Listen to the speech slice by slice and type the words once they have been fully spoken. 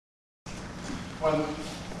when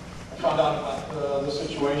I found out about the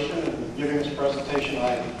situation and giving this presentation,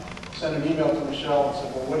 I sent an email to Michelle and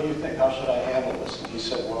said, well, what do you think? How should I handle this? And he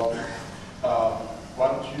said, well, why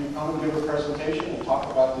don't you come and give a presentation and talk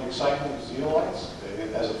about the excitement of zeolites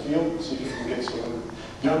as a field and see if you can get some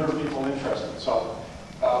younger people interested. So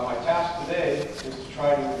my task today is to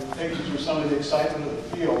try to take you through some of the excitement of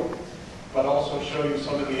the field, but also show you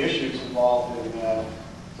some of the issues involved in the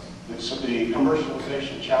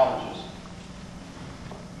commercialization challenges.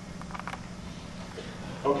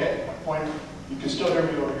 Okay, my pointer, you can still hear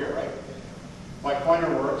me over here, right? My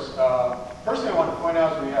pointer works. First thing I want to point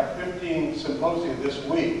out is we have 15 symposia this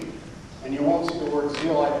week, and you won't see the word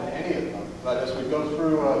zeolite in any of them, but as we go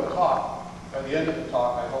through the talk, by the end of the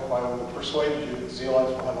talk, I hope I will persuade you that zeolites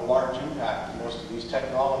will have a large impact in most of these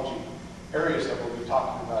technology areas that we'll be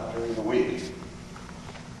talking about during the week.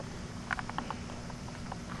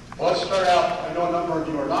 Well, let's start out. I know a number of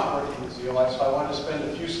you are not working with zeolites, so I want to spend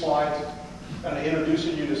a few slides kind of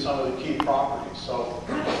introducing you to some of the key properties. So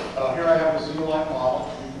here I have a zeolite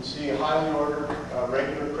model. You can see a highly ordered,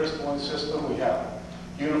 regular crystalline system. We have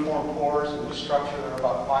uniform pores in this structure that are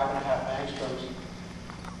about 5.5 angstroms.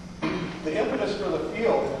 The impetus for the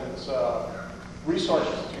field and its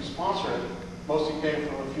resources to sponsor it mostly came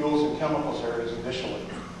from the fuels and chemicals areas initially,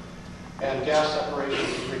 and gas separation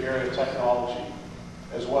is the area of technology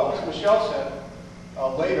as well. As Michelle said,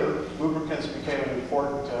 later lubricants became an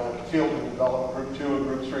important field in development. Group 2 and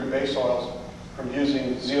Group 3 base oils from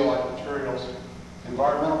using zeolite materials.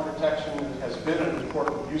 Environmental protection has been an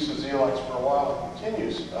important use of zeolites for a while and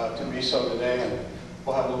continues to be so today, and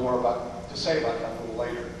we'll have a little more to say about that a little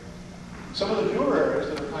later. Some of the newer areas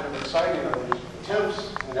that are kind of exciting are the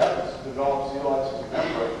attempts and efforts to develop zeolites as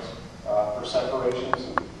membranes for separations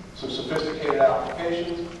and some sophisticated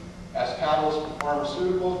applications as catalysts for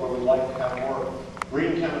pharmaceuticals, where we'd like to have more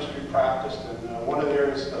green chemistry practiced. And one of the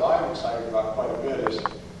areas that I'm excited about quite a bit is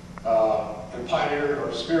and pioneered or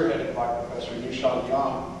spearheaded by Professor Yushan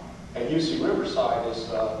Yang at UC Riverside is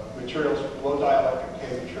materials, low dielectric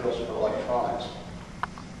K materials for electronics.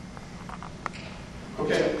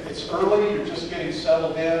 Okay, it's early, you're just getting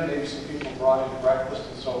settled in, maybe some people brought in breakfast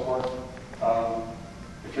and so forth.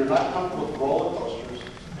 If you're not comfortable with roller coasters,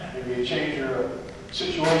 maybe you change your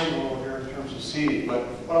situation a little here in terms of seating. But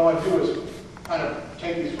what I want to do is kind of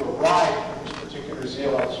take you through a ride through this particular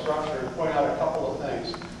zeolite structure and point out a couple of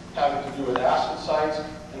things having to do with acid sites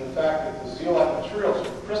and the fact that the zeolite materials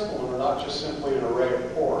are crystalline are not just simply an array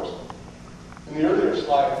of pores. In the earlier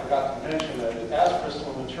slide, I forgot to mention that as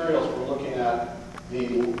crystalline materials, we're looking at the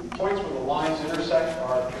points where the lines intersect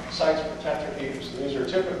are sites for tetrahedrous. So these are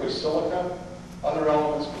typically silica. Other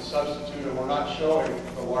elements can substitute, and we're not showing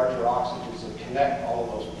the larger oxygens that connect all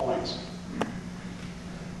of those points.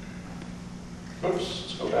 Oops,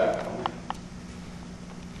 let's go back.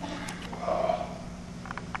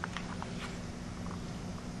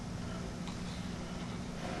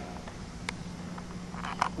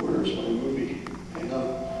 Where's my movie? Hang on.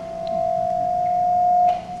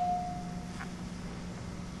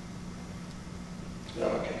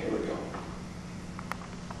 Okay, here we go.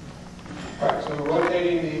 All right, so we're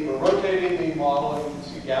rotating the model, and you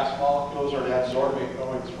can see gas molecules are an adsorbent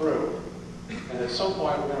going through. And at some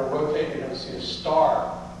point, we're going to rotate, you're going to see a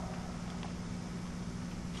star.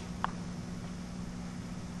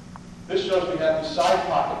 This shows we have these side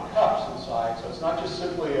pocket cups inside, so it's not just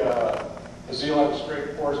simply a zeolite with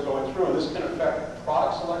straight pores going through, and this can affect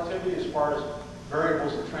product selectivity as far as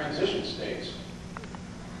variables in transition states.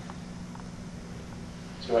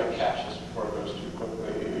 So I can catch this before it goes too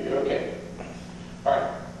quickly. Okay. All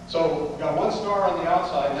right. So we've got one star on the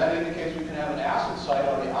outside, and that indicates we can have an acid site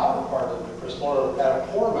on the outer part of the crystal or at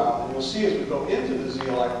a pore mouth. And you'll see as we go into the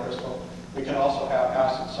zeolite crystal, we can also have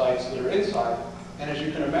acid sites that are inside. And as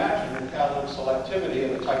you can imagine, your catalytic selectivity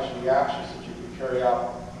and the types of reactions that you can carry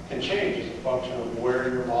out can change as a function of where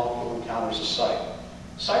your molecule encounters a site.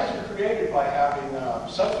 Sites are created by having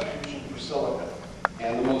substitution for silica.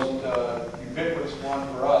 And the most ubiquitous one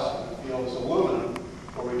for us in the field is aluminum,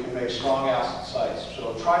 where we can make strong acid sites.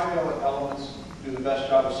 So trivalent elements do the best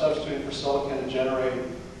job of substituting for silicon and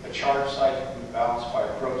generating a charged site that can be balanced by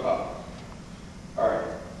a proton. All right,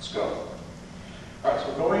 let's go. All right, so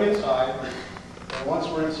we're going inside. And once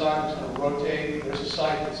we're inside, we're just going to rotate. There's a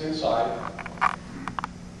site that's inside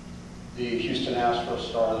the Houston Astros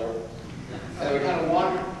star there. And we kind of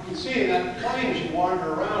wander. You can see in that plane, as you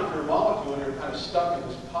wander around your molecule, and you're kind of stuck in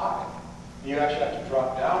this pocket. You actually have to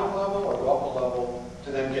drop down a level or go up a level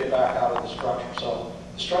to then get back out of the structure. So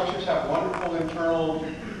the structures have wonderful internal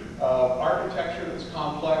architecture that's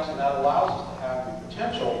complex, and that allows us to have the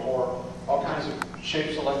potential for all kinds of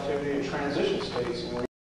shape selectivity and